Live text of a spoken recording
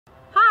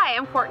Hi,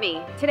 I'm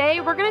Courtney. Today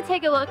we're going to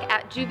take a look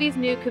at Joovy's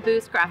new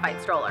Caboose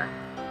Graphite stroller.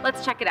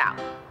 Let's check it out.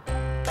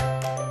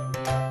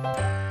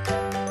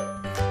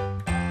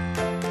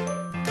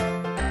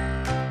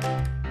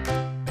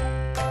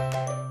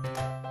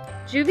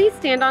 Joovy's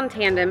stand-on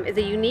tandem is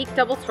a unique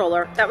double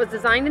stroller that was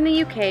designed in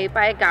the UK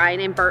by a guy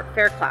named Bert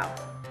Fairclough.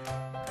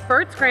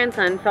 Bert's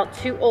grandson felt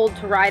too old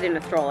to ride in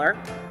a stroller,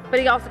 but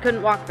he also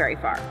couldn't walk very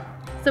far.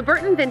 So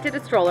Bert invented a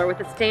stroller with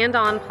a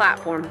stand-on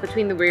platform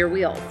between the rear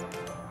wheels.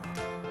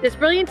 This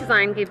brilliant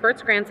design gave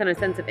Bert's grandson a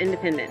sense of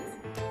independence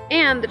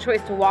and the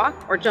choice to walk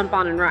or jump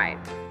on and ride.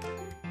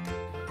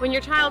 When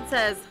your child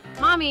says,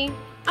 "Mommy,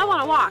 I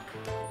want to walk,"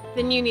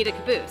 then you need a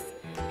caboose,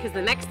 because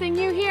the next thing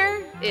you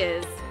hear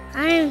is,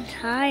 "I'm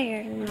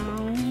tired,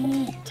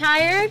 Mommy."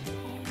 Tired?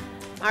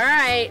 All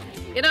right,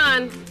 get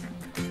on.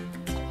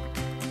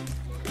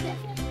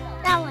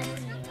 That one.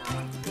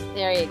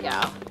 There you go.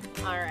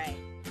 All right.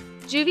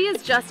 Joovy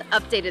has just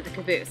updated the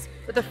Caboose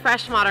with a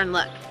fresh modern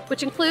look,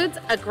 which includes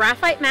a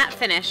graphite matte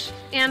finish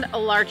and a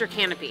larger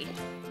canopy.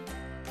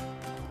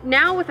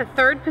 Now with a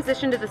third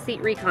position to the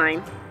seat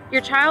recline, your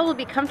child will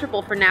be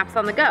comfortable for naps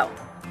on the go.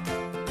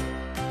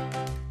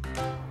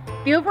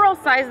 The overall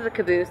size of the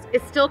Caboose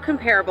is still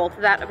comparable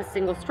to that of a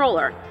single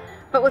stroller,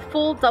 but with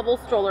full double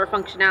stroller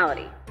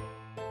functionality.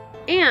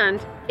 And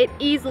it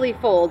easily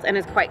folds and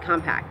is quite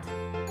compact.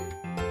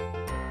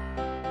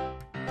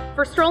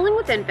 For strolling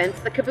with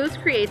infants, the Caboose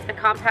creates a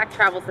compact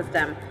travel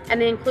system,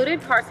 and the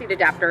included car seat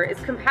adapter is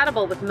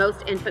compatible with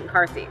most infant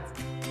car seats.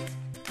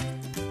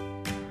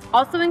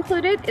 Also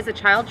included is a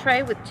child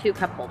tray with 2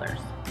 cup holders.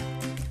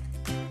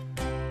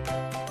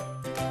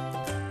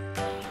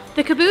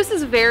 The Caboose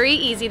is very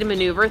easy to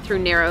maneuver through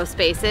narrow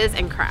spaces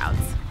and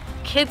crowds.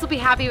 Kids will be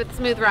happy with the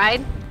smooth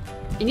ride,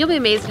 and you'll be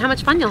amazed at how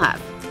much fun you'll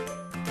have.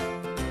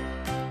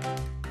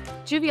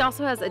 Joovy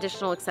also has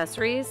additional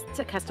accessories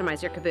to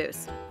customize your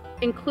Caboose,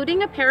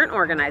 including a parent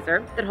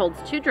organizer that holds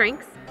 2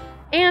 drinks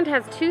and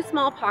has 2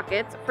 small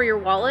pockets for your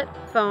wallet,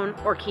 phone,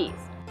 or keys,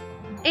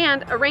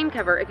 and a rain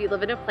cover if you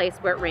live in a place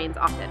where it rains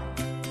often.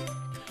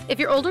 If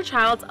your older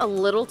child's a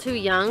little too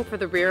young for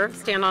the rear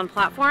stand-on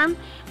platform,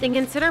 then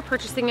consider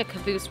purchasing a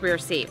Caboose rear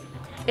seat.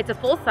 It's a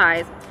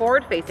full-size,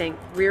 forward-facing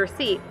rear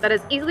seat that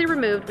is easily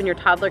removed when your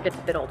toddler gets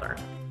a bit older.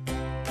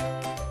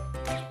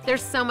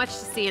 There's so much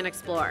to see and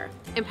explore.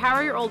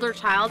 Empower your older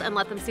child and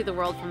let them see the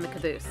world from the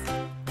Caboose.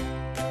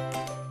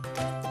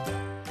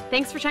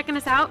 Thanks for checking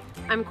us out.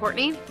 I'm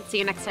Courtney. See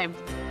you next time.